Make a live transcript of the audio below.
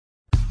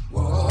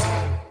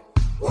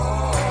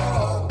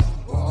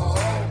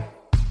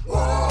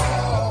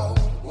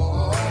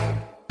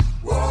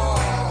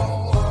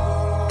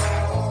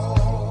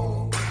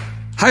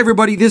Hi,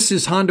 everybody. This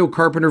is Hondo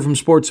Carpenter from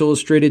Sports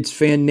Illustrated's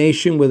Fan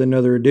Nation with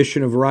another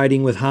edition of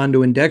Riding with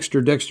Hondo and Dexter.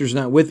 Dexter's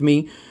not with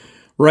me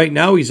right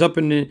now. He's up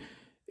in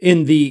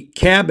the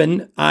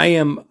cabin. I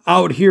am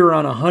out here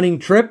on a hunting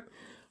trip,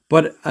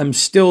 but I'm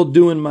still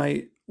doing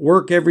my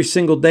work every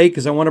single day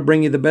because I want to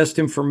bring you the best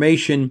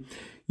information.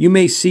 You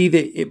may see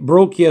that it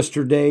broke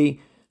yesterday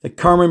that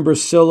Carmen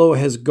Bricillo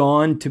has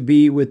gone to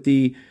be with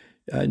the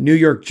New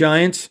York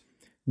Giants.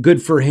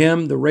 Good for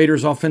him. The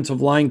Raiders offensive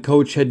line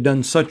coach had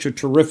done such a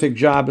terrific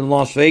job in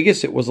Las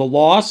Vegas. It was a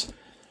loss,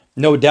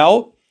 no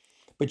doubt,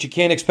 but you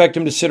can't expect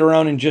him to sit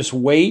around and just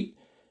wait.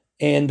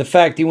 And the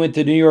fact he went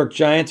to New York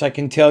Giants, I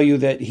can tell you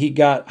that he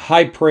got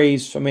high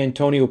praise from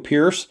Antonio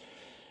Pierce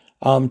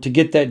to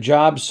get that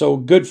job. So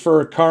good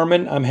for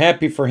Carmen. I'm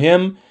happy for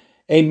him.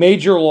 A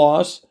major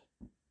loss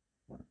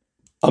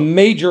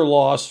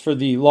for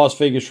the Las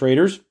Vegas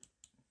Raiders.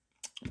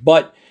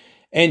 But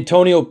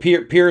Antonio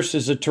Pierce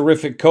is a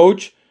terrific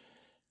coach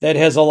that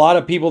has a lot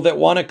of people that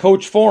want to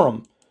coach for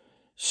him.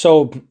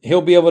 So he'll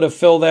be able to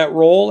fill that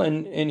role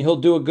and he'll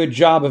do a good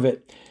job of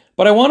it.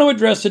 But I want to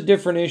address a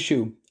different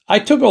issue. I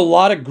took a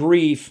lot of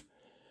grief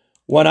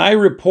when I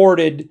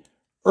reported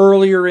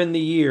earlier in the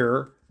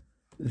year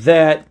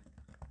that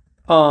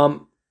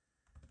talking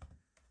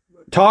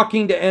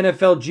to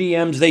NFL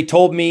GMs, they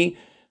told me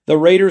the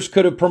Raiders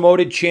could have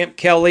promoted Champ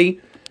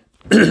Kelly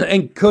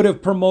and could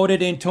have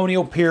promoted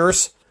Antonio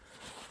Pierce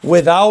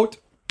without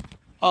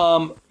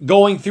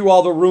going through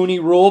all the Rooney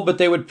Rule, but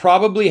they would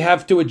probably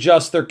have to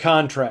adjust their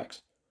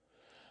contracts.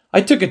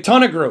 I took a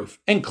ton of grief,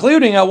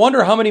 including I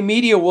wonder how many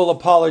media will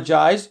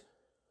apologize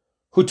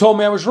who told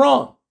me I was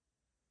wrong.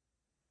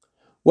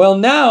 Well,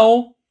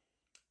 now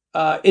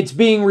it's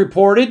being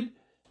reported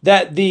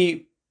that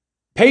the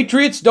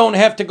Patriots don't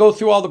have to go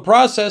through all the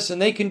process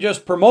and they can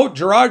just promote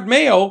Gerard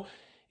Mayo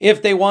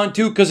if they want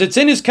to because it's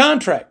in his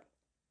contract.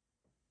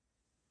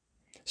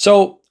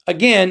 So,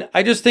 again,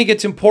 I just think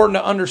it's important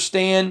to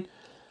understand,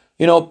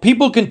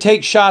 people can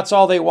take shots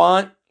all they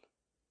want,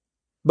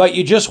 but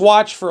you just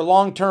watch for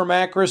long-term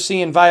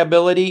accuracy and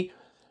viability.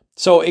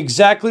 So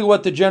exactly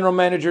what the general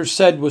manager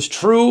said was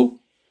true,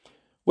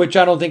 which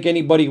I don't think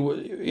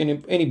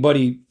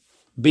anybody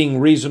being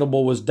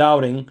reasonable was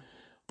doubting.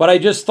 But I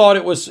just thought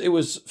it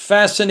was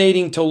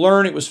fascinating to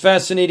learn. It was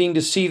fascinating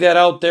to see that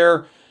out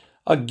there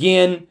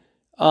again.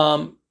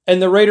 And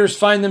the Raiders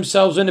find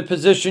themselves in a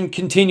position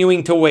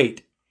continuing to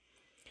wait.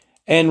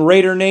 And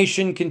Raider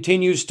Nation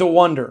continues to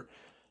wonder,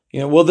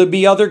 will there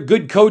be other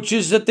good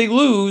coaches that they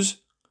lose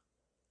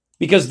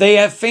because they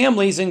have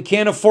families and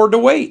can't afford to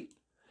wait?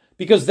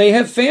 Because they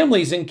have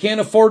families and can't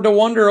afford to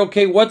wonder,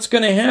 okay, what's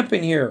going to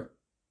happen here?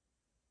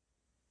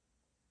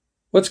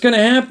 What's going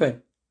to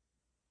happen?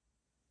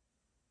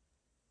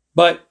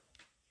 But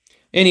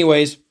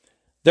anyways,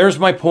 there's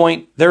my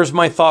point. There's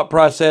my thought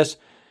process.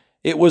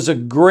 It was a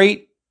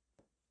great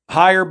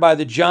hire by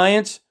the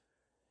Giants.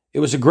 It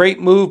was a great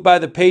move by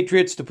the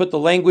Patriots to put the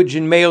language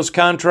in Mayo's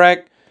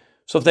contract.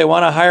 So if they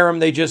want to hire him,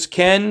 they just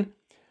can.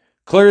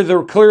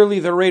 Clearly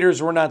the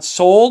Raiders were not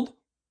sold.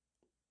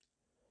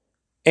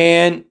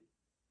 And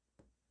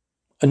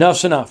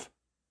enough's enough.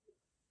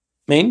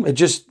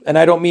 And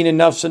I don't mean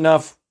enough's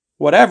enough,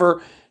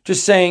 whatever.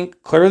 Just saying,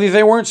 clearly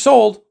they weren't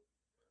sold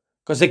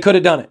because they could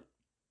have done it.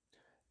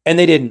 And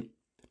they didn't.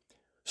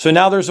 So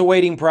now there's a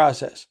waiting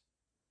process.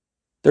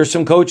 There's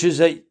some coaches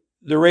that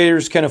the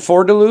Raiders can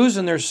afford to lose,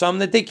 and there's some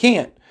that they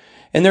can't.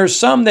 And there's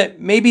some that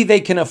maybe they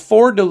can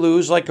afford to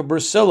lose, like a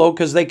Bricillo,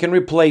 because they can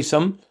replace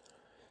them.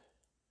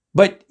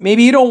 But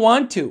maybe you don't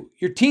want to.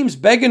 Your team's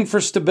begging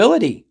for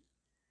stability.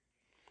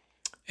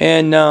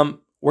 And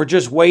we're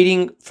just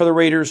waiting for the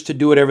Raiders to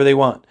do whatever they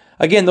want.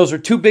 Again, those are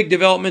two big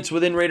developments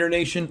within Raider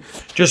Nation.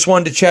 Just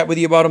wanted to chat with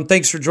you about them.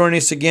 Thanks for joining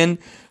us again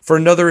for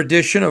another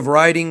edition of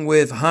Riding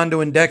with Hondo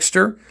and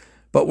Dexter.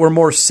 But we're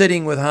more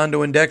sitting with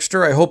Hondo and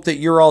Dexter. I hope that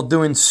you're all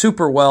doing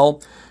super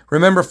well.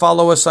 Remember,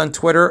 follow us on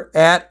Twitter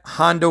at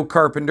Hondo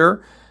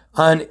Carpenter,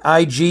 on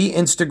IG,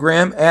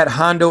 Instagram at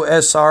Hondo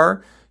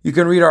SR. You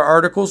can read our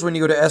articles when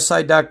you go to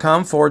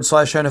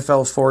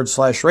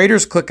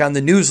si.com/NFL/Raiders. Click on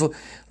the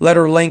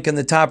newsletter link in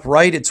the top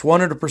right. It's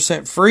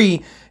 100%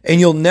 free,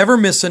 and you'll never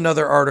miss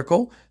another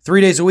article.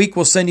 3 days a week,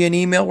 we'll send you an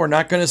email. We're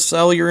not going to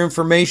sell your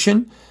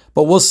information,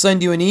 but we'll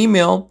send you an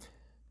email.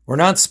 We're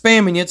not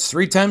spamming you. It's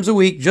 3 times a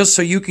week just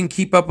so you can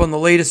keep up on the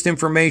latest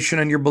information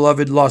on your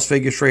beloved Las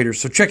Vegas Raiders.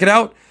 So check it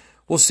out.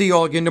 We'll see you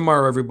all again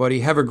tomorrow,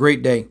 everybody. Have a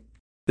great day.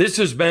 This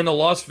has been a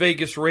Las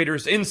Vegas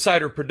Raiders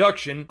Insider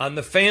production on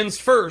the Fans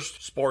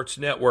First Sports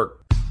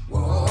Network.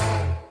 Whoa,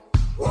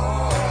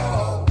 whoa.